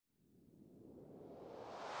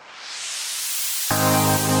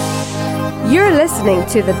You're listening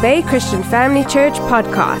to the Bay Christian Family Church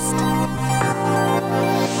podcast.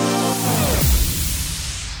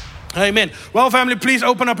 Amen. Well, family, please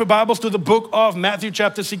open up your Bibles to the book of Matthew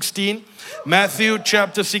chapter 16. Matthew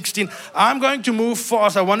chapter 16. I'm going to move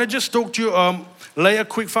fast. I want to just talk to you, lay a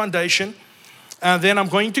quick foundation, and then I'm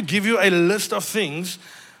going to give you a list of things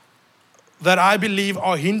that I believe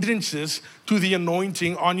are hindrances to the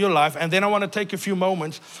anointing on your life. And then I want to take a few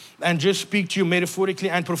moments and just speak to you metaphorically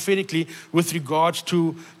and prophetically with regards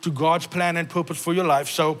to God's plan and purpose for your life.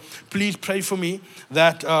 So please pray for me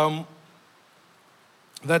that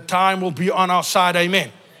that time will be on our side.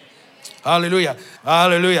 Amen. Hallelujah.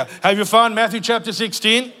 Hallelujah. Have you found Matthew chapter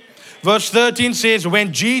 16? Verse 13 says,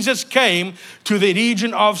 when Jesus came to the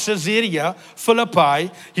region of Caesarea Philippi,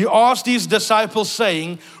 he asked his disciples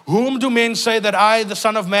saying, whom do men say that I, the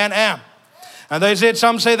Son of Man, am? And they said,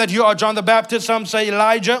 some say that you are John the Baptist, some say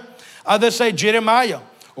Elijah, others say Jeremiah,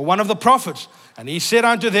 or one of the prophets. And he said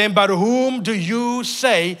unto them, but whom do you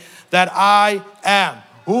say that I am?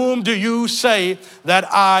 Whom do you say that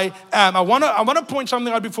I am? I want to point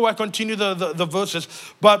something out before I continue the verses.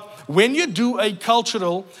 But when you do a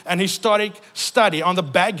cultural and historic study on the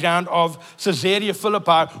background of Caesarea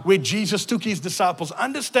Philippi, where Jesus took his disciples,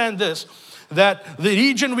 understand this, that the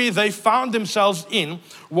region where they found themselves in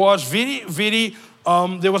was very, very,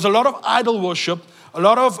 there was a lot of idol worship, a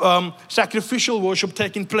lot of sacrificial worship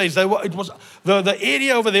taking place. The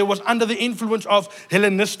area over there was under the influence of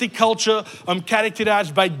Hellenistic culture,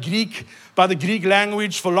 characterized by the Greek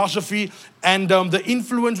language, philosophy, and the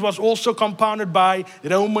influence was also compounded by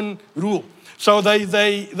Roman rule. So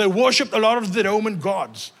they worshipped a lot of the Roman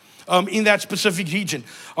gods in that specific region.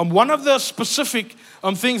 One of the specific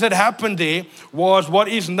things that happened there was what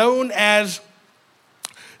is known as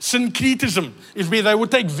syncretism, is where they would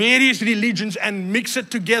take various religions and mix it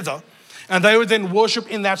together, and they would then worship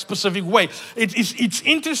in that specific way. It's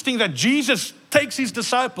interesting that Jesus takes his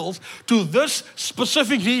disciples to this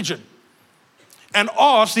specific region and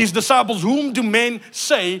asks his disciples, whom do men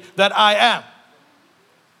say that I am?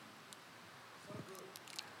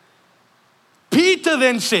 Peter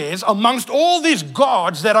then says, amongst all these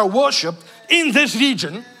gods that are worshipped in this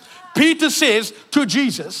region, Peter says to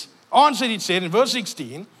Jesus, answered, it said in verse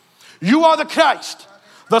 16, you are the Christ,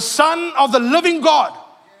 the Son of the living God.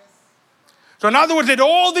 So in other words, that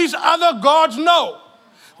all these other gods know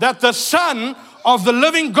that the Son of the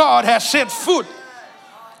living God has set foot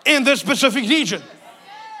in this specific region.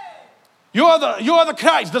 You are the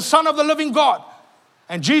Christ, the Son of the living God.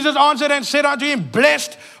 And Jesus answered and said unto him,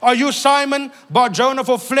 blessed are you, Simon Bar-Jonah,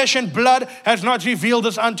 for flesh and blood has not revealed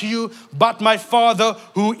this unto you, but my Father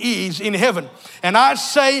who is in heaven. And I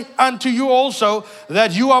say unto you also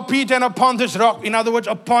that you are Peter, and upon this rock, in other words,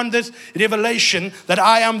 upon this revelation that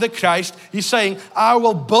I am the Christ, he's saying, I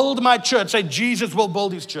will build my church. Say, Jesus will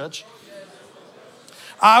build his church.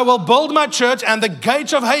 I will build my church, and the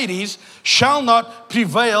gates of Hades shall not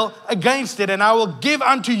prevail against it. And I will give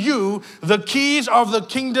unto you the keys of the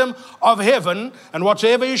kingdom of heaven. And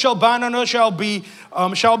whatsoever you shall bind on earth shall be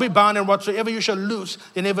bound, and whatsoever you shall loose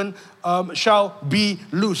in heaven shall be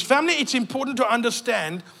loose. Family, it's important to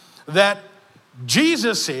understand that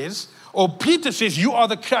Jesus says, or Peter says, you are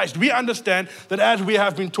the Christ. We understand that as we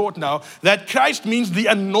have been taught now, that Christ means the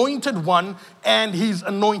anointed one and his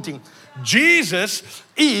anointing. Jesus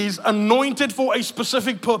is anointed for a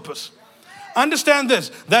specific purpose. Understand this,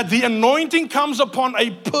 that the anointing comes upon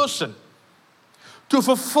a person to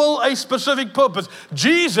fulfill a specific purpose.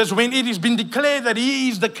 Jesus, when it has been declared that he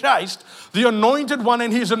is the Christ, the anointed one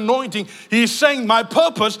and his anointing, he is saying, my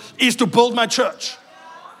purpose is to build my church.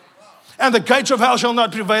 And the gates of hell shall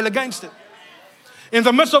not prevail against it. In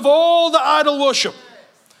the midst of all the idol worship,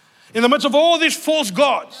 in the midst of all these false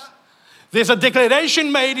gods, there's a declaration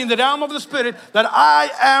made in the realm of the Spirit that I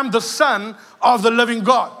am the Son of the living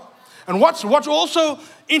God. And what's also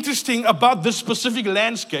interesting about this specific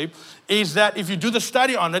landscape is that if you do the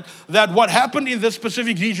study on it, that what happened in this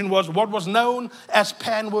specific region was what was known as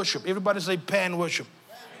pan worship. Everybody say pan worship.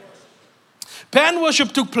 Pan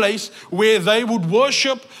worship took place where they would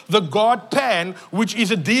worship the god Pan, which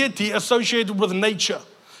is a deity associated with nature,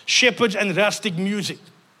 shepherds, and rustic music.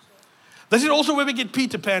 This is also where we get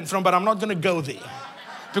Peter Pan from, but I'm not going to go there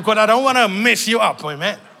because I don't want to mess you up,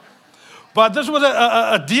 amen. But this was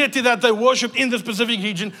a deity that they worshipped in the specific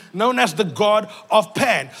region known as the god of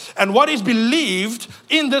Pan. And what is believed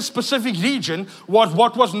in this specific region was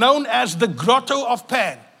what was known as the grotto of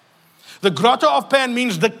Pan. The grotto of Pan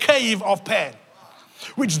means the cave of Pan,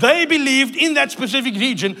 which they believed in that specific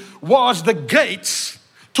region was the gates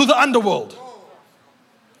to the underworld.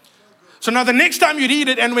 So now the next time you read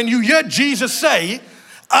it and when you hear Jesus say,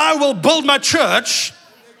 I will build my church,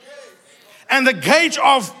 and the gate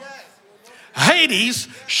of Hades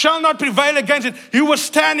shall not prevail against it. He was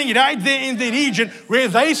standing right there in the region where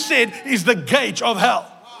they said is the gate of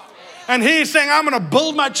hell. And he is saying, I'm going to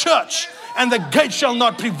build my church, and the gate shall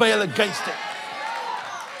not prevail against it.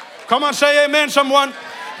 Come on, say amen, someone.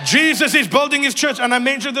 Jesus is building his church. And I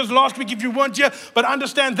mentioned this last week if you weren't here. But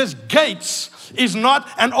understand this, gates is not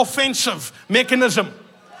an offensive mechanism.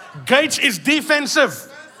 Gates is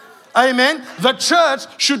defensive. Amen. The church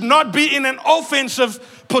should not be in an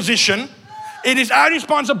offensive position. It is our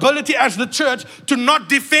responsibility as the church to not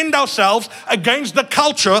defend ourselves against the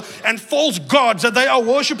culture and false gods that they are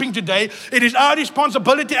worshiping today. It is our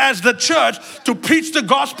responsibility as the church to preach the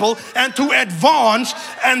gospel and to advance.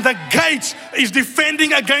 And the gates is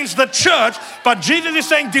defending against the church. But Jesus is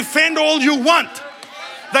saying, defend all you want.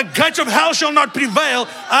 The gates of hell shall not prevail.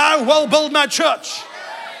 I will build my church.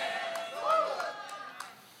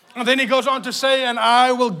 And then he goes on to say, and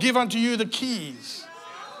I will give unto you the keys.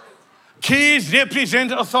 Keys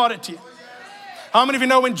represent authority. How many of you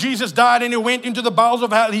know when Jesus died and he went into the bowels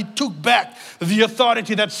of hell, he took back the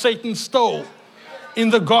authority that Satan stole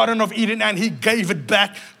in the Garden of Eden, and he gave it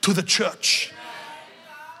back to the church.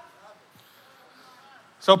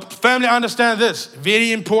 So family, understand this,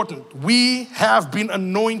 very important. We have been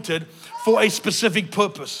anointed for a specific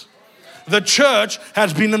purpose. The church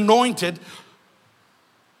has been anointed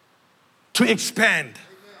to expand.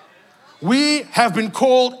 We have been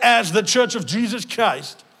called as the church of Jesus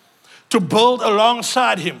Christ to build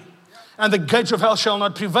alongside him, and the gates of hell shall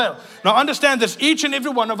not prevail. Now understand this, each and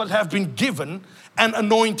every one of us have been given an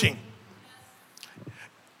anointing.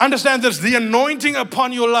 Understand this, the anointing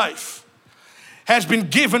upon your life has been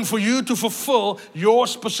given for you to fulfill your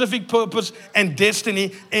specific purpose and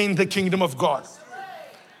destiny in the kingdom of God.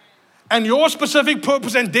 And your specific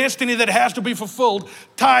purpose and destiny that has to be fulfilled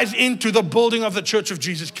ties into the building of the church of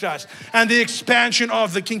Jesus Christ and the expansion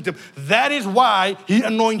of the kingdom. That is why he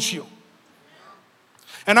anoints you.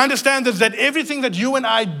 And understand this, that everything that you and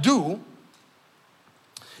I do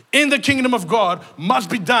in the kingdom of God must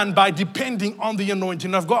be done by depending on the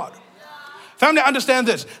anointing of God. Family, understand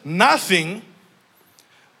this. Nothing,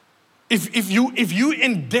 if you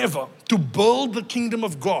endeavor to build the kingdom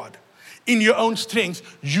of God in your own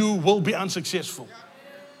strength, you will be unsuccessful.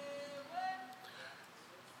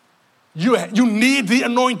 You need the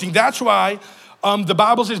anointing. That's why the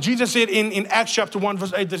Bible says, Jesus said in Acts chapter 1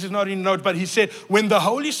 verse 8, this is not in note, but he said, when the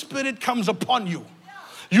Holy Spirit comes upon you,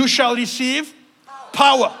 you shall receive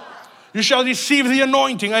power. You shall receive the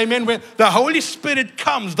anointing. Amen. When the Holy Spirit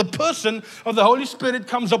comes, the person of the Holy Spirit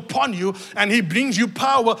comes upon you, and he brings you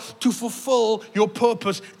power to fulfill your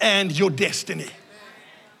purpose and your destiny.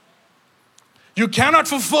 You cannot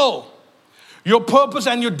fulfill your purpose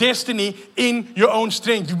and your destiny in your own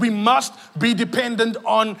strength. We must be dependent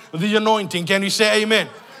on the anointing. Can we say amen?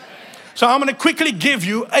 So I'm going to quickly give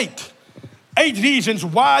you eight reasons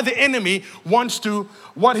why the enemy wants to,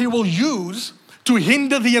 what he will use to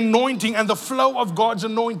hinder the anointing and the flow of God's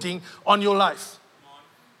anointing on your life.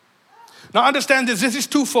 Now understand this is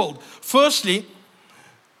twofold. Firstly,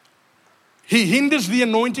 he hinders the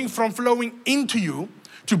anointing from flowing into you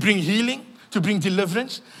to bring healing, to bring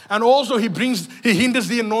deliverance. And also he hinders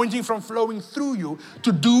the anointing from flowing through you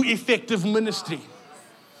to do effective ministry.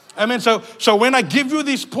 Amen. So when I give you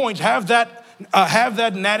these points, have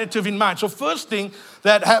that narrative in mind. So first thing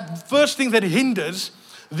that hinders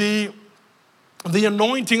the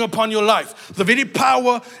anointing upon your life, the very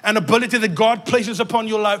power and ability that God places upon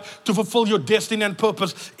your life to fulfill your destiny and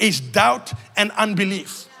purpose, is doubt and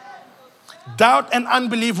unbelief. Doubt and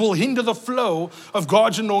unbelief will hinder the flow of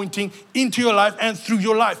God's anointing into your life and through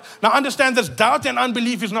your life. Now understand this, doubt and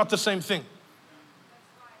unbelief is not the same thing.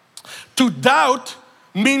 To doubt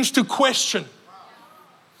means to question.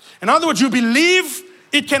 In other words, you believe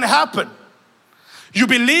it can happen. You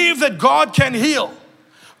believe that God can heal.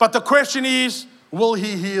 But the question is, will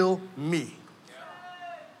he heal me?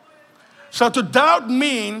 So to doubt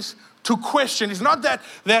means to question. It's not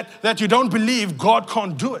that you don't believe God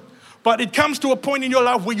can't do it. But it comes to a point in your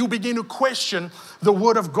life where you begin to question the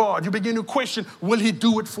word of God. You begin to question, will he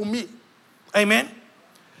do it for me? Amen?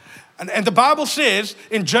 And the Bible says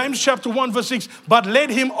in James chapter 1 verse 6, but let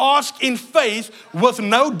him ask in faith with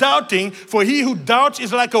no doubting, for he who doubts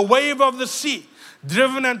is like a wave of the sea,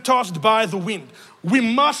 driven and tossed by the wind. We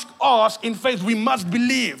must ask in faith. We must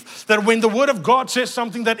believe that when the word of God says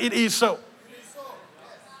something, that it is so.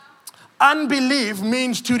 Unbelief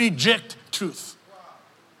means to reject truth.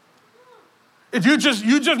 If you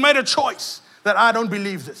just made a choice that I don't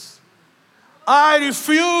believe this. I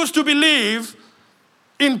refuse to believe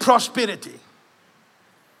in prosperity.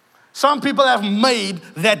 Some people have made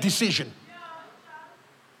that decision.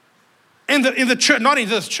 In the church, not in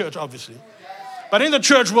this church, obviously, but in the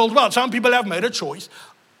church world, well, some people have made a choice.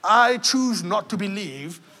 I choose not to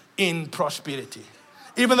believe in prosperity,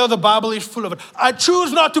 even though the Bible is full of it. I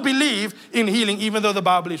choose not to believe in healing, even though the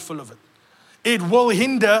Bible is full of it. It will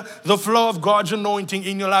hinder the flow of God's anointing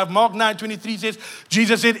in your life. Mark 9:23 says,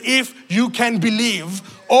 Jesus said, if you can believe,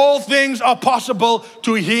 all things are possible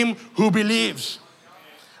to him who believes.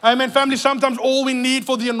 Amen, family. Sometimes all we need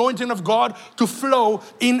for the anointing of God to flow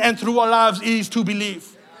in and through our lives is to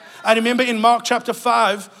believe. I remember in Mark chapter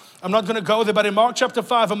 5, I'm not going to go there, but in Mark chapter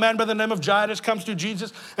 5, a man by the name of Jairus comes to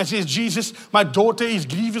Jesus and says, Jesus, my daughter is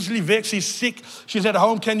grievously vexed. She's sick. She's at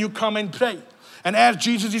home. Can you come and pray? And as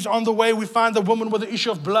Jesus is on the way, we find the woman with the issue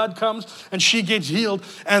of blood comes and she gets healed.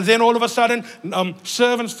 And then all of a sudden,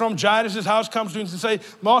 servants from Jairus' house comes to him and say,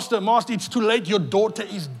 Master, it's too late. Your daughter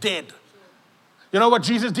is dead. You know what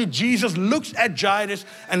Jesus did? Jesus looks at Jairus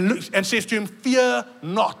and says to him, fear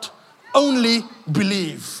not, only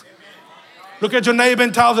believe. Look at your neighbor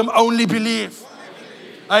and tell them, only believe.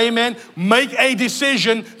 Amen. Make a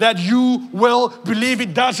decision that you will believe.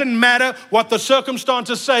 It doesn't matter what the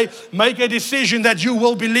circumstances say. Make a decision that you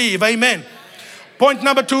will believe. Amen. Point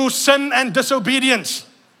number 2, sin and disobedience.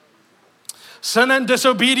 Sin and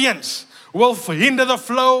disobedience will hinder the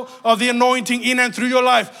flow of the anointing in and through your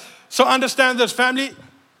life. So understand this, family.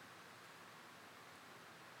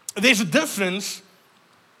 There's a difference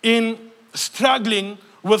in struggling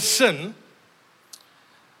with sin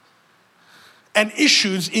and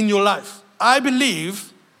issues in your life. I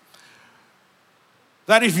believe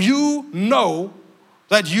that if you know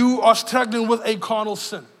that you are struggling with a carnal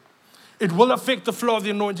sin, it will affect the flow of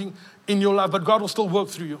the anointing in your life, but God will still work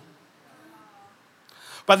through you.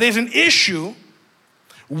 But there's an issue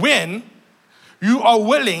when you are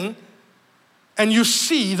willing and you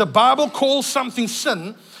see the Bible calls something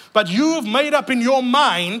sin, but you have made up in your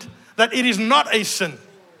mind that it is not a sin.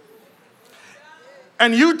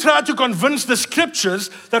 And you try to convince the scriptures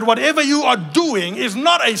that whatever you are doing is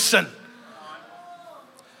not a sin.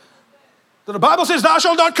 So the Bible says, thou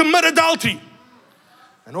shalt not commit adultery.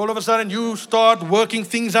 And all of a sudden you start working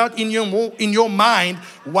things out in your mind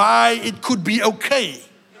why it could be okay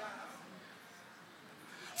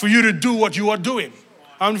for you to do what you are doing.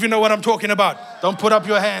 How many of you know what I'm talking about? Don't put up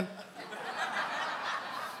your hand.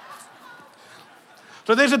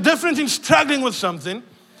 So there's a difference in struggling with something,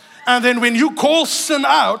 and then when you call sin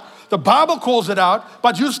out, the Bible calls it out,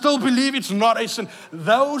 but you still believe it's not a sin.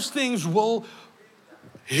 Those things will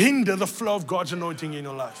hinder the flow of God's anointing in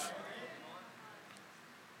your life.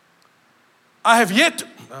 I have yet,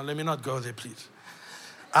 let me not go there, please.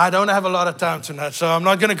 I don't have a lot of time tonight, so I'm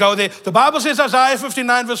not going to go there. The Bible says, Isaiah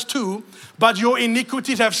 59 verse 2, but your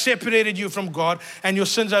iniquities have separated you from God, and your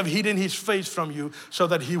sins have hidden his face from you, so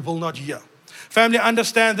that he will not hear. Family,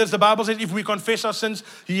 understand this. The Bible says if we confess our sins,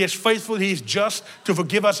 he is faithful, he is just to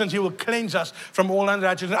forgive us, and he will cleanse us from all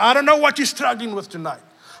unrighteousness. I don't know what you're struggling with tonight,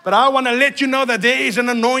 but I want to let you know that there is an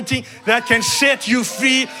anointing that can set you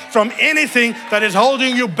free from anything that is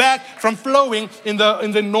holding you back from flowing in the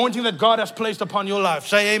anointing that God has placed upon your life.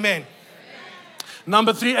 Say amen.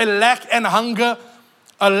 Number 3, a lack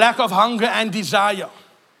of hunger and desire.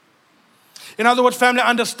 In other words, family,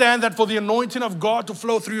 understand that for the anointing of God to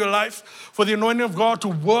flow through your life, for the anointing of God to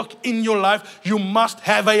work in your life, you must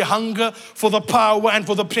have a hunger for the power and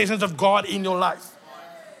for the presence of God in your life.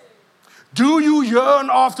 Do you yearn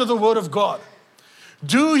after the word of God?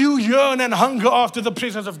 Do you yearn and hunger after the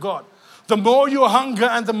presence of God? The more you hunger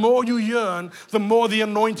and the more you yearn, the more the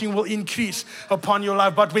anointing will increase upon your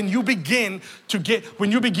life. But when you begin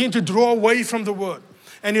to draw away from the word,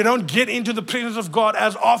 and you don't get into the presence of God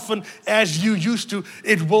as often as you used to,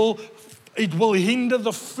 it will hinder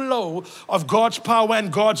the flow of God's power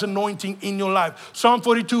and God's anointing in your life. Psalm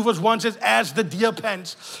 42 verse 1 says, as the deer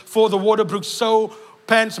pants for the water brook, so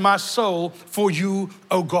pants my soul for you,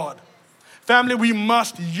 O God. Family, we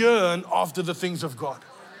must yearn after the things of God.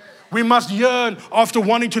 We must yearn after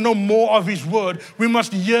wanting to know more of his word. We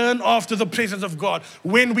must yearn after the presence of God.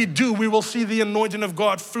 When we do, we will see the anointing of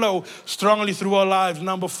God flow strongly through our lives.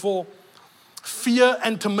 Number 4, fear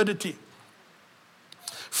and timidity.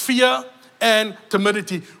 Fear and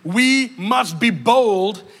timidity. We must be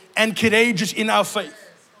bold and courageous in our faith.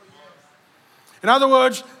 In other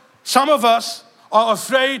words, some of us are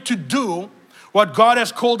afraid to do what God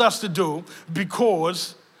has called us to do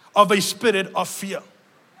because of a spirit of fear.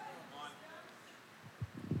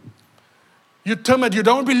 You're timid. You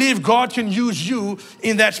don't believe God can use you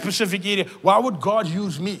in that specific area. Why would God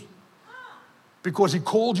use me? Because he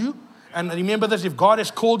called you And remember this, if God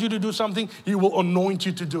has called you to do something, He will anoint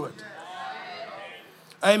you to do it.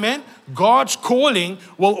 Amen. God's calling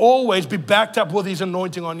will always be backed up with His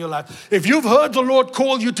anointing on your life. If you've heard the Lord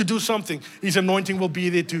call you to do something, His anointing will be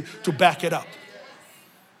there to back it up.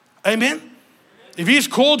 Amen. If He's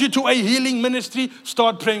called you to a healing ministry,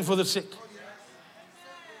 start praying for the sick.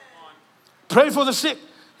 Pray for the sick.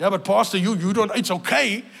 Yeah, but Pastor, you don't, it's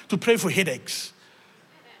okay to pray for headaches.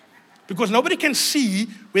 Because nobody can see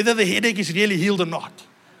whether the headache is really healed or not.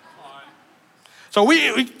 So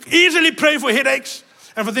we easily pray for headaches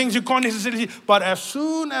and for things you can't necessarily see. But as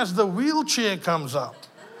soon as the wheelchair comes up,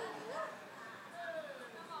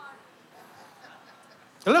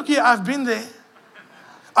 look here, I've been there.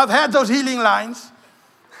 I've had those healing lines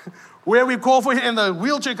where we call for it and the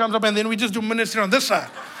wheelchair comes up and then we just do ministry on this side.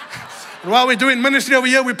 And while we're doing ministry over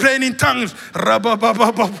here, we're praying in tongues. Get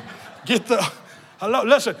the, hello,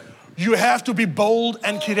 listen, you have to be bold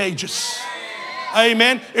and courageous.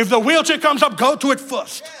 Amen. If the wheelchair comes up, go to it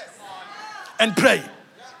first and pray.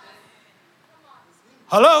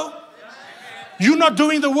 Hello? You're not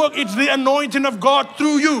doing the work. It's the anointing of God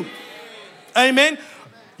through you. Amen.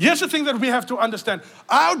 Here's the thing that we have to understand.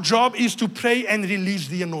 Our job is to pray and release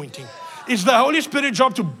the anointing. It's the Holy Spirit's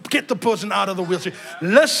job to get the person out of the wheelchair.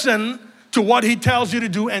 Listen to what He tells you to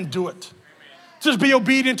do and do it. Just be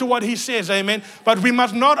obedient to what He says, amen. But we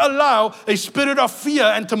must not allow a spirit of fear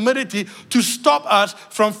and timidity to stop us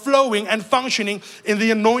from flowing and functioning in the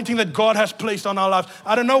anointing that God has placed on our lives.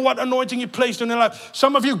 I don't know what anointing He placed on your life.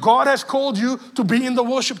 Some of you, God has called you to be in the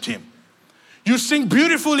worship team. You sing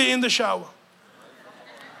beautifully in the shower.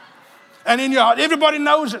 And in your heart, everybody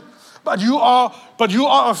knows it. But you are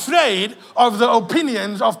afraid of the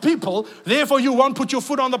opinions of people. Therefore, you won't put your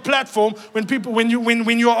foot on the platform when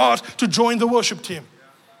you're asked to join the worship team.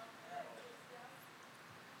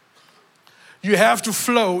 You have to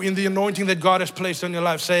flow in the anointing that God has placed on your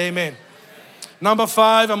life. Say amen. Number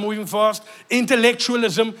 5, I'm moving fast.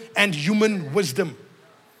 Intellectualism and human wisdom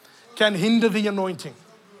can hinder the anointing.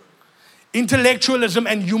 Intellectualism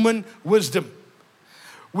and human wisdom.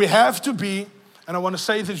 We have to be, and I want to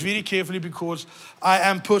say this very carefully because I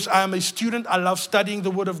am a student. I love studying the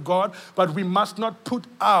Word of God, but we must not put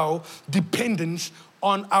our dependence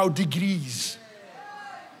on our degrees.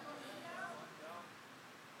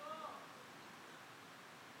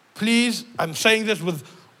 Please, I'm saying this with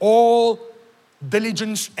all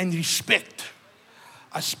diligence and respect.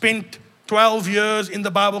 I spent 12 years in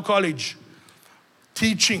the Bible college,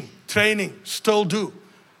 teaching, training, still do.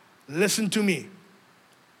 Listen to me.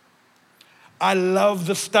 I love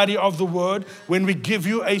the study of the Word. When we give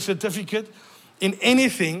you a certificate in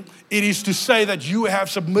anything, it is to say that you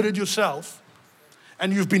have submitted yourself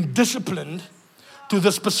and you've been disciplined to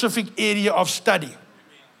the specific area of study.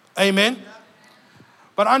 Amen?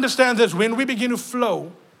 But understand this, when we begin to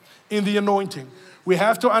flow in the anointing, we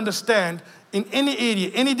have to understand in any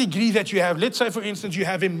area, any degree that you have, let's say for instance you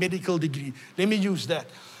have a medical degree. Let me use that.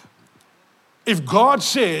 If God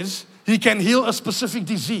says He can heal a specific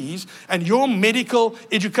disease, and your medical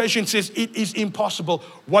education says it is impossible,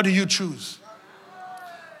 what do you choose?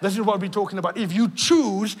 This is what we're talking about. If you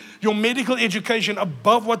choose your medical education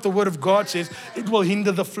above what the Word of God says, it will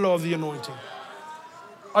hinder the flow of the anointing.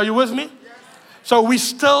 Are you with me? So we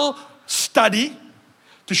still study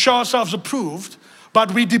to show ourselves approved,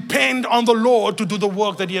 but we depend on the Lord to do the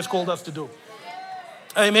work that He has called us to do.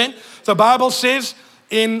 Amen. The Bible says,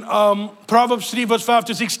 in Proverbs 3 verse 5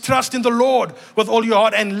 to 6, trust in the Lord with all your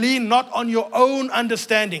heart and lean not on your own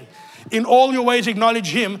understanding. In all your ways acknowledge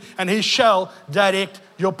Him and He shall direct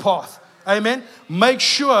your path. Amen. Make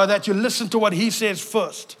sure that you listen to what He says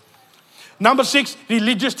first. Number 6,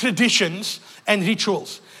 religious traditions and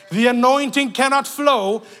rituals. The anointing cannot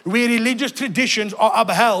flow where religious traditions are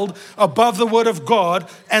upheld above the Word of God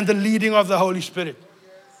and the leading of the Holy Spirit.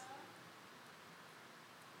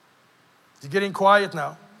 It's getting quiet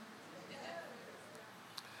now.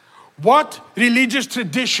 What religious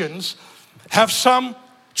traditions have some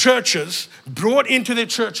churches brought into their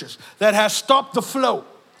churches that has stopped the flow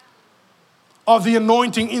of the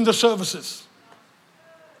anointing in the services?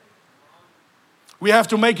 We have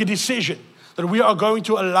to make a decision that we are going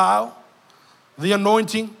to allow the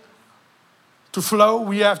anointing to flow.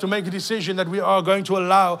 We have to make a decision that we are going to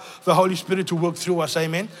allow the Holy Spirit to work through us.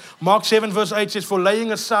 Amen. Mark 7 verse 8 says, for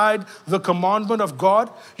laying aside the commandment of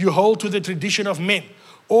God, you hold to the tradition of men.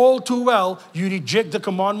 All too well, you reject the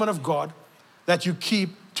commandment of God that you keep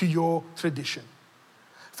to your tradition.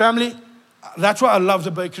 Family, that's why I love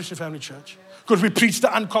the Bay Christian Family Church, because we preach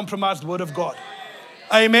the uncompromised Word of God.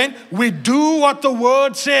 Amen. We do what the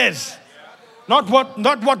Word says. Not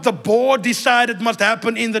what the board decided must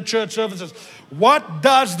happen in the church services. What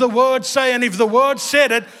does the word say? And if the word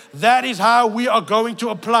said it, that is how we are going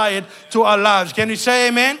to apply it to our lives. Can we say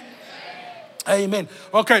amen? Amen.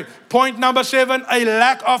 Okay, point number 7, a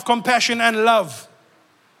lack of compassion and love.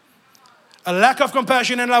 A lack of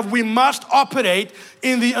compassion and love. We must operate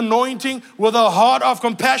in the anointing with a heart of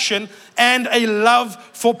compassion and a love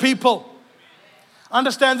for people.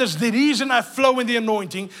 Understand this, the reason I flow in the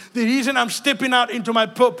anointing, the reason I'm stepping out into my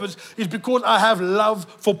purpose is because I have love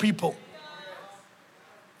for people.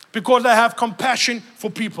 Because I have compassion for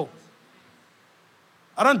people.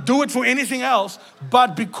 I don't do it for anything else,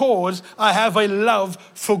 but because I have a love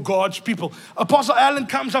for God's people. Apostle Allen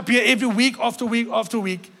comes up here every week after week after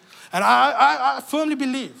week, and I firmly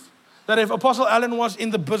believe that if Apostle Allen was in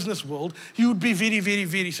the business world, he would be very, very,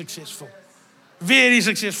 very successful. Very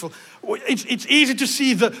successful. It's easy to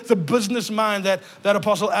see the business mind that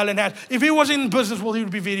Apostle Allen had. If he was in business world, he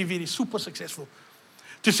would be very, very super successful.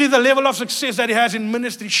 To see the level of success that he has in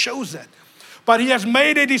ministry shows that. But he has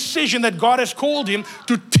made a decision that God has called him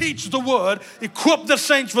to teach the word, equip the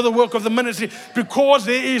saints for the work of the ministry, because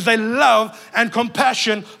there is a love and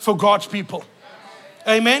compassion for God's people.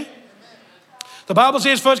 Amen? The Bible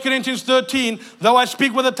says, 1 Corinthians 13, though I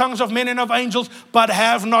speak with the tongues of men and of angels, but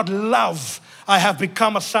have not love, I have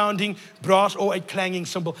become a sounding brass or a clanging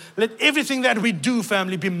cymbal. Let everything that we do,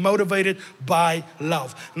 family, be motivated by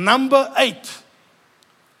love. Number 8,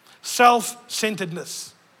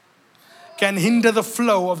 self-centeredness can hinder the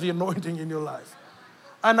flow of the anointing in your life.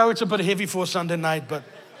 I know it's a bit heavy for Sunday night, but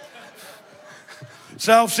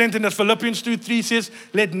self-centeredness. Philippians 2:3 says,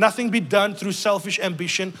 let nothing be done through selfish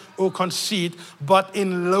ambition or conceit, but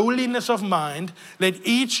in lowliness of mind, let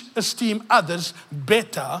each esteem others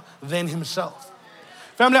better than himself.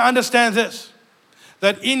 Family, understand this,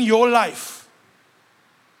 that in your life,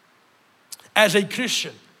 as a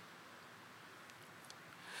Christian,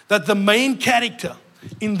 that the main character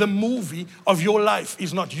in the movie of your life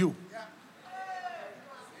is not you.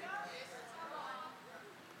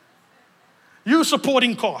 You're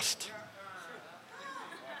supporting cast.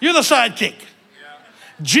 You're the sidekick.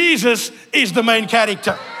 Jesus is the main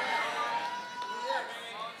character.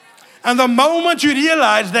 And the moment you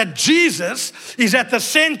realize that Jesus is at the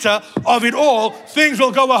center of it all, things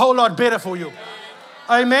will go a whole lot better for you.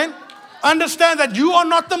 Amen? Understand that you are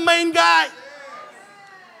not the main guy.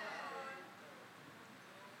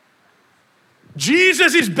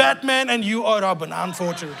 Jesus is Batman and you are Robin,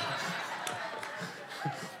 unfortunately.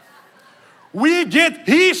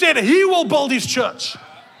 He said he will build his church.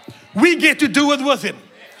 We get to do it with him.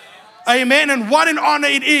 Amen. And what an honor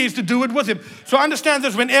it is to do it with him. So understand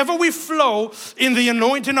this, whenever we flow in the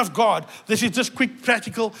anointing of God, this is just quick,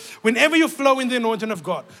 practical. Whenever you flow in the anointing of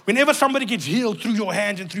God, whenever somebody gets healed through your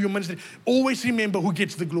hands and through your ministry, always remember who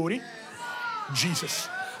gets the glory? Jesus.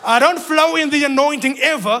 I don't flow in the anointing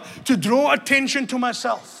ever to draw attention to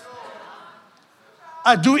myself.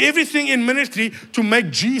 I do everything in ministry to make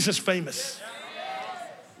Jesus famous.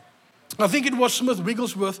 I think it was Smith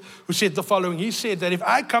Wigglesworth who said the following. He said that if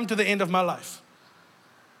I come to the end of my life,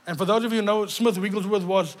 and for those of you who know, Smith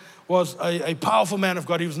Wigglesworth was a powerful man of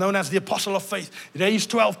God. He was known as the apostle of faith. He raised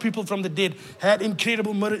 12 people from the dead, had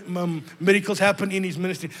incredible miracles happen in his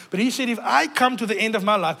ministry. But he said, if I come to the end of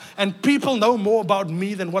my life and people know more about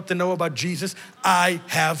me than what they know about Jesus, I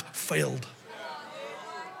have failed.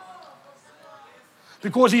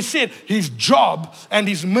 Because he said his job and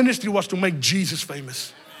his ministry was to make Jesus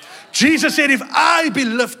famous. Jesus said, if I be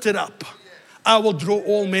lifted up, I will draw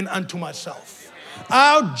all men unto myself.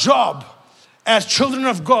 Our job as children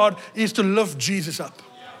of God is to lift Jesus up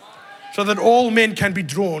so that all men can be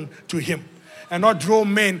drawn to him and not draw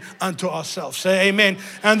men unto ourselves. Say amen.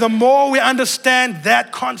 And the more we understand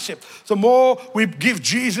that concept, the more we give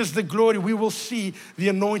Jesus the glory, we will see the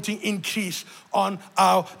anointing increase on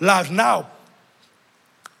our lives. Now,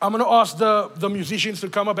 I'm going to ask the musicians to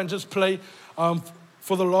come up and just play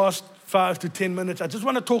for the last 5 to 10 minutes. I just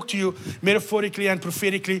want to talk to you metaphorically and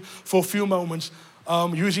prophetically for a few moments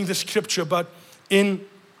using the scripture, but in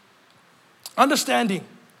understanding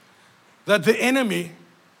that the enemy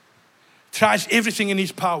tries everything in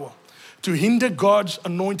his power to hinder God's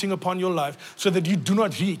anointing upon your life so that you do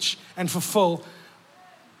not reach and fulfill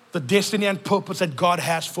the destiny and purpose that God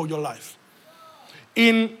has for your life.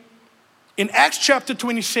 In Acts chapter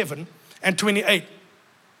 27 and 28,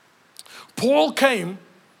 Paul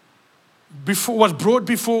was brought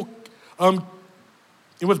before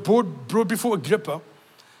Agrippa,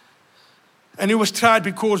 and he was tried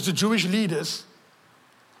because the Jewish leaders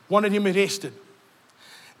wanted him arrested.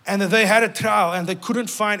 And they had a trial and they couldn't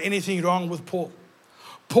find anything wrong with Paul.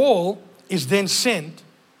 Paul, is then sent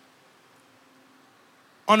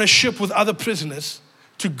on a ship with other prisoners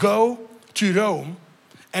to go to Rome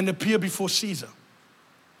and appear before Caesar.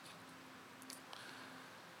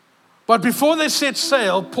 But before they set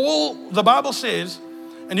sail, Paul, the Bible says,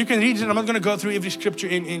 and you can read it, I'm not going to go through every scripture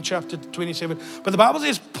in chapter 27, but the Bible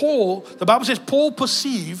says Paul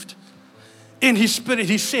perceived in his spirit,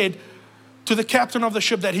 he said to the captain of the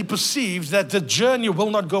ship that he perceives that the journey will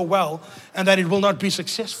not go well and that it will not be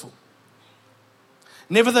successful.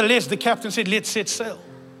 Nevertheless, the captain said, let's set sail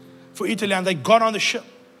for Italy, and they got on the ship.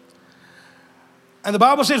 And the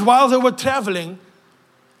Bible says while they were traveling,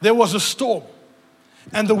 there was a storm,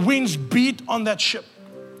 and the winds beat on that ship.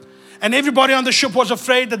 And everybody on the ship was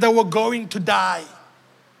afraid that they were going to die.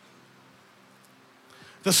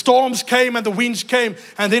 The storms came and the winds came.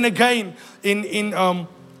 And then again in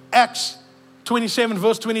Acts 27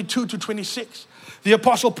 verse 22 to 26, the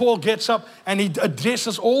Apostle Paul gets up and he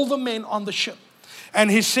addresses all the men on the ship. And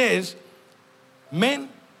he says, men,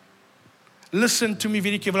 listen to me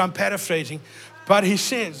very carefully, I'm paraphrasing. But he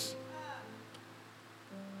says,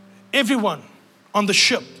 everyone on the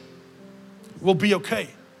ship will be okay,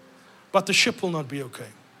 but the ship will not be okay.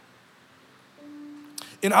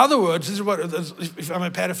 In other words, this is what, if I'm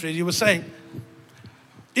a paraphrase, he was saying,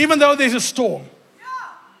 even though there's a storm,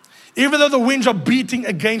 even though the winds are beating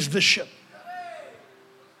against the ship,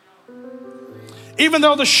 even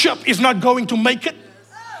though the ship is not going to make it,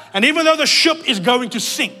 and even though the ship is going to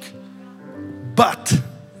sink, but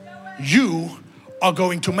you are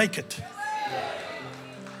going to make it.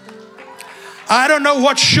 I don't know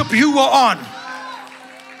what ship you were on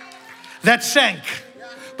that sank,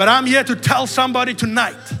 but I'm here to tell somebody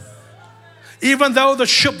tonight, even though the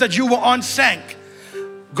ship that you were on sank,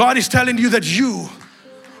 God is telling you that you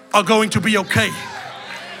are going to be okay.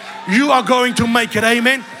 You are going to make it.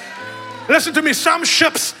 Amen. Listen to me. Some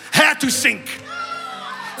ships had to sink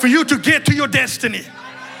for you to get to your destiny.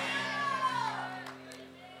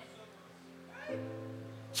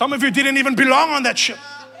 Some of you didn't even belong on that ship.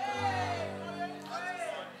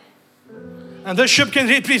 And this ship can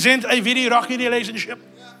represent a very rocky relationship.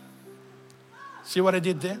 See what I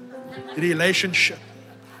did there? Relationship.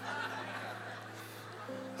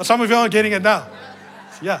 Some of you are getting it now.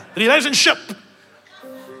 Yeah, relationship.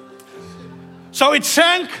 So it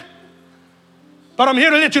sank, but I'm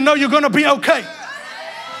here to let you know you're going to be okay.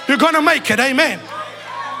 You're going to make it. Amen.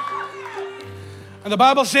 And the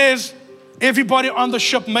Bible says everybody on the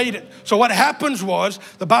ship made it. So what happens was,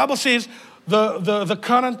 the Bible says the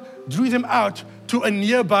current drew them out to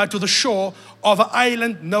the shore of an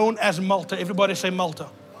island known as Malta. Everybody say Malta.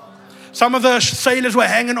 Some of the sailors were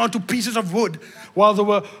hanging onto pieces of wood while they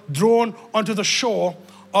were drawn onto the shore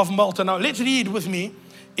of Malta. Now let's read with me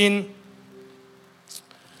in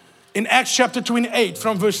Acts chapter 28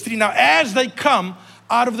 from verse 3. Now as they come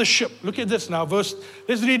out of the ship, look at this now. Let's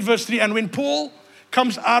read verse 3. And when Paul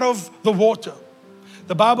comes out of the water,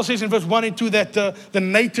 the Bible says in verse 1 and 2 that the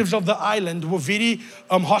natives of the island were very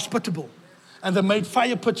hospitable, and they made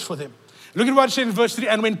fire pits for them. Look at what it says in verse 3.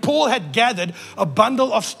 And when Paul had gathered a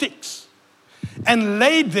bundle of sticks and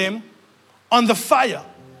laid them on the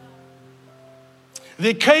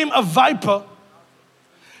there came a viper.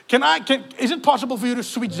 Is it possible for you to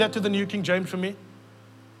switch that to the New King James for me?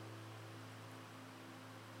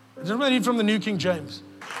 I just want to read from the New King James.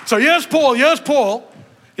 So here's Paul.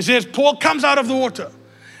 It says, Paul comes out of the water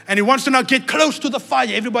and he wants to now get close to the fire.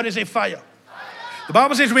 Everybody say fire. The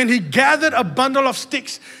Bible says when he gathered a bundle of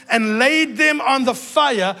sticks and laid them on the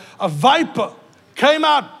fire, a viper came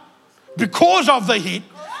out because of the heat,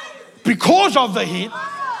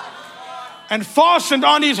 and fastened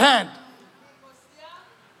on his hand.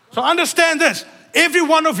 So understand this. Every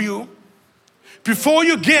one of you, before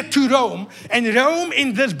you get to Rome, and Rome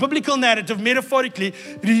in this biblical narrative metaphorically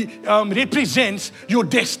represents your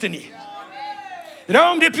destiny.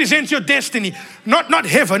 Rome represents your destiny, not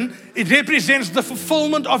heaven. It represents the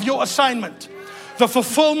fulfillment of your assignment, the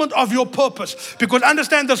fulfillment of your purpose. Because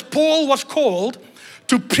understand this, Paul was called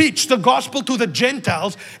to preach the gospel to the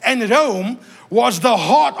Gentiles, and Rome was the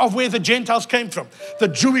heart of where the Gentiles came from. The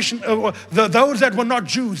Jewish, those that were not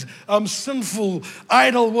Jews, sinful,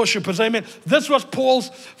 idol worshippers. Amen. This was Paul's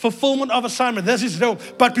fulfillment of assignment. This is Rome.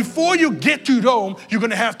 But before you get to Rome, you're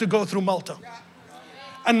going to have to go through Malta.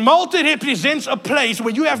 And Malta represents a place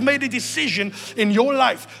where you have made a decision in your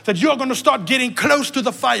life that you are going to start getting close to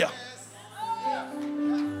the fire.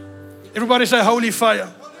 Everybody say holy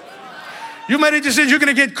fire. You made a decision you're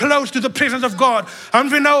going to get close to the presence of God. How many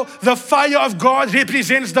of you know the fire of God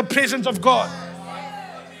represents the presence of God?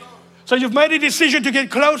 So you've made a decision to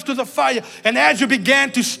get close to the fire. And as you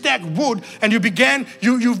began to stack wood and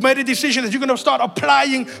you've made a decision that you're going to start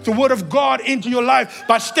applying the word of God into your life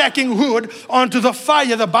by stacking wood onto the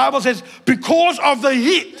fire. The Bible says, because of the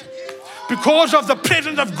heat, because of the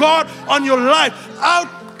presence of God on your life,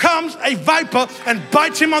 out comes a viper and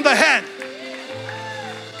bites him on the hand.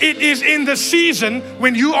 It is in the season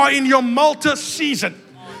when you are in your Malta season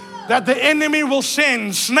that the enemy will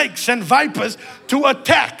send snakes and vipers to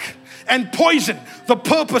attack and poison the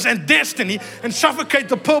purpose and destiny and suffocate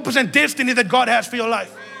the purpose and destiny that God has for your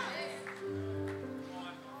life.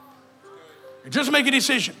 You just make a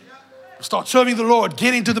decision. Start serving the Lord.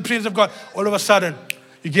 Get into the presence of God. All of a sudden,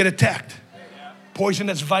 you get attacked.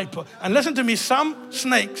 Poisonous viper. And listen to me, some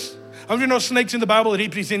snakes, how many of you know snakes in the Bible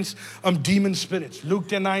represents demon spirits? Luke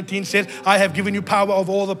 10:19 says, I have given you power of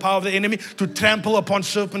all the power of the enemy to trample upon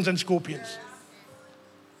serpents and scorpions.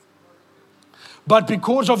 But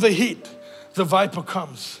because of the heat, the viper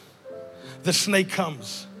comes. The snake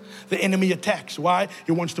comes. The enemy attacks. Why?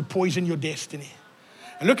 He wants to poison your destiny.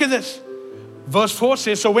 And look at this. Verse 4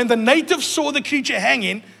 says, so when the natives saw the creature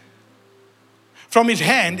hanging from his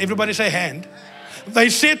hand, everybody say hand, they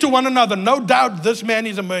said to one another, no doubt this man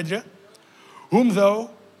is a murderer, whom though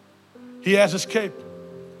he has escaped.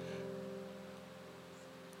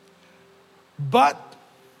 But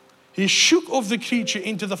he shook off the creature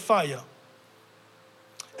into the fire,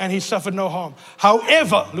 and he suffered no harm.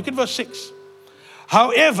 However, look at verse 6.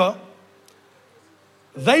 However,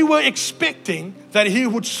 they were expecting that he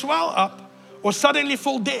would swell up or suddenly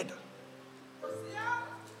fall dead.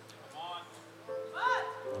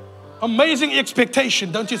 Amazing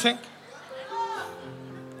expectation, don't you think?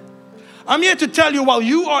 I'm here to tell you, while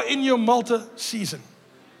you are in your Malta season,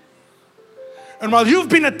 and while you've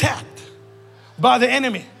been attacked by the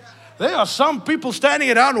enemy, there are some people standing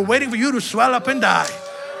around and waiting for you to swell up and die.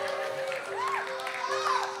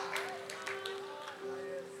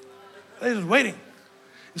 They're just waiting.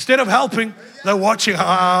 Instead of helping, they're watching.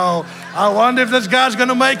 Oh, I wonder if this guy's going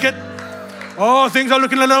to make it. Oh, things are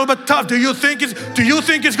looking a little bit tough. Do you think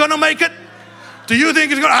he's going to make it? Do you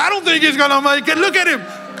think I don't think he's going to make it. Look at him.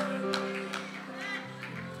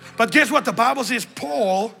 But guess what? The Bible says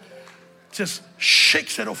Paul just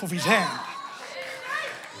shakes it off of his hand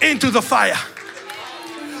into the fire.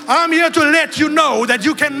 I'm here to let you know that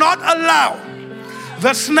you cannot allow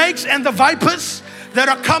the snakes and the vipers that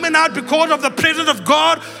are coming out because of the presence of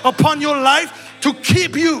God upon your life to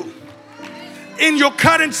keep you in your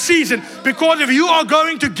current season. Because if you are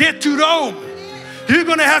going to get to Rome, you're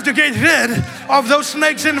going to have to get rid of those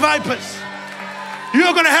snakes and vipers.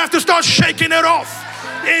 You're going to have to start shaking it off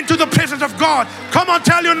into the presence of God. Come on,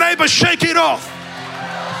 tell your neighbor, shake it off.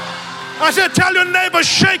 I said, tell your neighbor,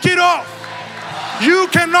 shake it off. You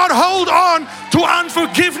cannot hold on to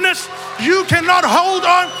unforgiveness. You cannot hold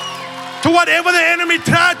on to whatever the enemy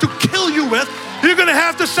tried to kill you with. You're going to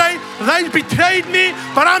have to say, they betrayed me,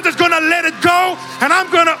 but I'm just going to let it go, and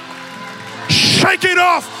I'm going to shake it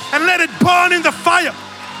off and let it burn in the fire.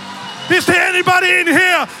 Is there anybody in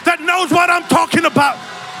here that knows what I'm talking about?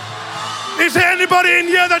 Is there anybody in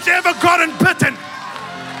here that's ever gotten bitten?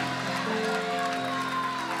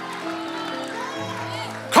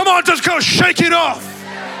 Come on, just go shake it off.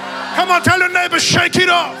 Come on, tell your neighbor, shake it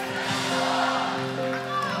off.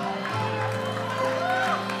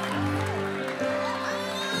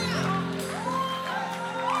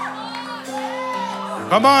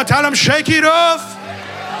 Come on, tell them, shake it off.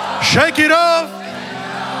 Shake it off.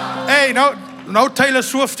 Hey, no Taylor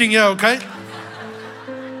Swifting here, okay?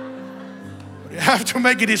 You have to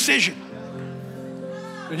make a decision.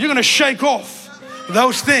 You're going to shake off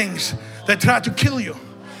those things that try to kill you.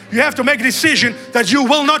 You have to make a decision that you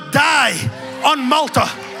will not die on Malta.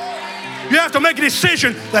 You have to make a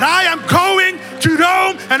decision that I am going to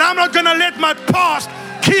Rome, and I'm not going to let my past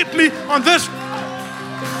keep me on this.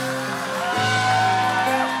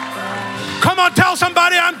 Come on, tell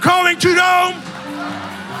somebody, I'm going to Rome.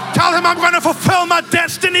 Tell him I'm going to fulfill my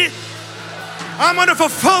destiny. I'm going to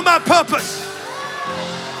fulfill my purpose.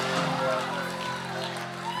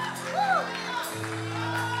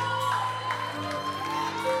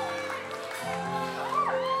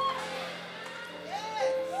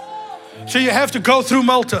 So you have to go through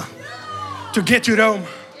Malta to get to Rome.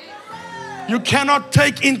 You cannot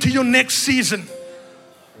take into your next season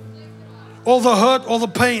all the hurt, all the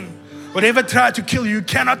pain, whatever tried to kill you. You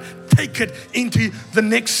cannot take it into the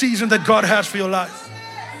next season that God has for your life.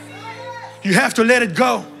 You have to let it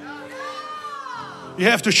go. You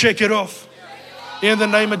have to shake it off in the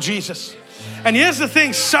name of Jesus. And here's the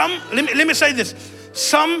thing, let me say this.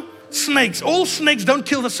 Some snakes, all snakes don't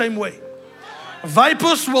kill the same way.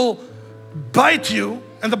 Vipers will bite you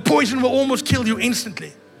and the poison will almost kill you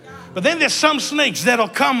instantly. But then there's some snakes that'll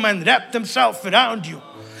come and wrap themselves around you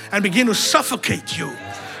and begin to suffocate you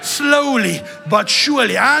slowly but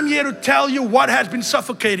surely. I'm here to tell you what has been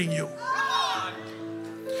suffocating you.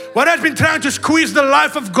 What has been trying to squeeze the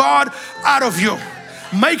life of God out of you.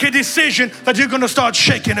 Make a decision that you're going to start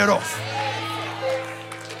shaking it off.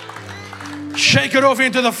 Shake it off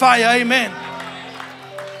into the fire. Amen.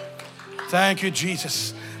 Thank you,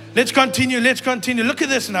 Jesus. Let's continue. Look at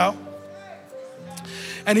this now.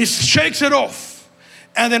 And he shakes it off.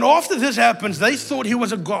 And then after this happens, they thought he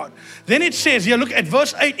was a god. Then it says here, look at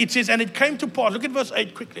verse 8. It says, and it came to pass. Look at verse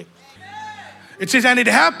 8 quickly. It says, and it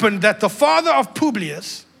happened that the father of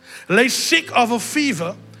Publius lay sick of a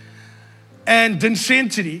fever and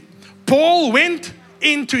dysentery. Paul went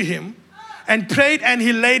into him and prayed, and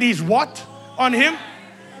he laid his what on him?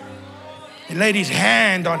 He laid his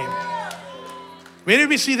hand on him. Where did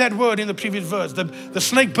we see that word in the previous verse? The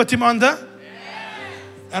snake bit him on the...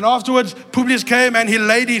 And afterwards, Publius came and he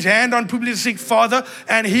laid his hand on Publius' sick father,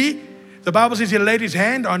 and the Bible says he laid his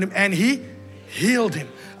hand on him and he healed him.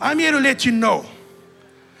 I'm here to let you know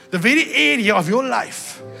the very area of your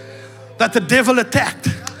life that the devil attacked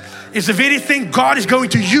is the very thing God is going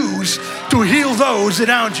to use to heal those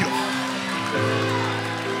around you.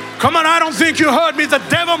 Come on, I don't think you heard me. The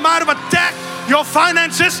devil might have attacked your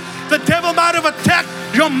finances. The devil might have attacked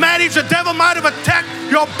your marriage. The devil might have attacked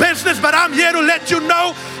your business. But I'm here to let you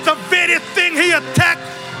know the very thing he attacked,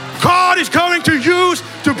 God is going to use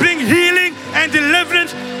to bring healing and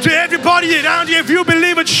deliverance to everybody around you. If you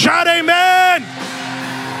believe it, shout amen.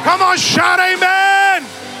 Come on, shout amen.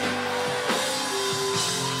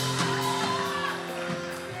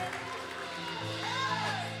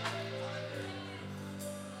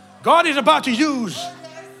 God is about to use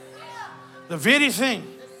the very thing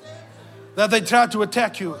that they tried to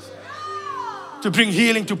attack you with to bring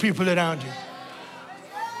healing to people around you.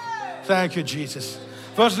 Thank you, Jesus.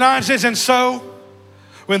 Verse 9 says, and so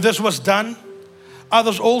when this was done,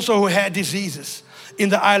 others also who had diseases in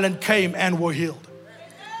the island came and were healed.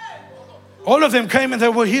 All of them came and they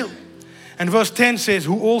were healed. And verse 10 says,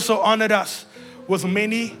 who also honored us with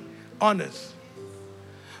many honors.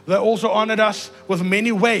 They also honored us with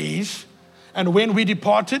many ways. And when we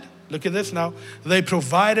departed, look at this now, they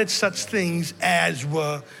provided such things as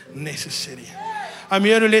were necessary. I'm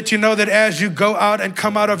here to let you know that as you go out and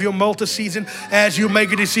come out of your Malta season, as you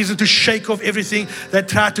make a decision to shake off everything that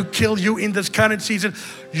tried to kill you in this current season,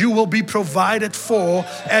 you will be provided for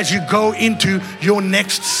as you go into your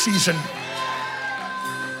next season.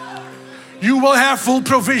 You will have full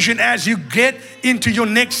provision as you get into your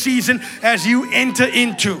next season, as you enter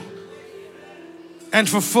into and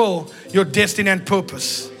fulfill your destiny and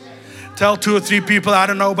purpose. Tell 2 or 3 people, I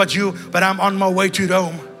don't know about you, but I'm on my way to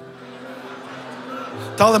Rome.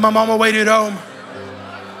 Tell them I'm on my way to Rome.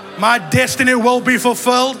 My destiny will be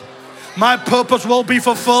fulfilled. My purpose will be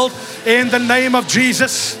fulfilled in the name of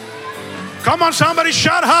Jesus. Come on, somebody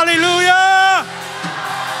shout hallelujah.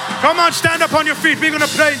 Come on, stand up on your feet. We're going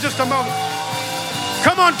to pray in just a moment.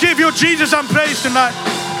 Come on, give your Jesus some praise tonight.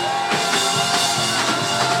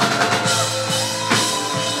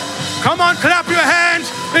 Come on, clap your hands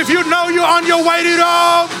if you know you're on your way to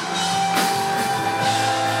Rome.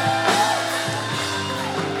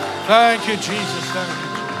 Thank you, Jesus. Thank you.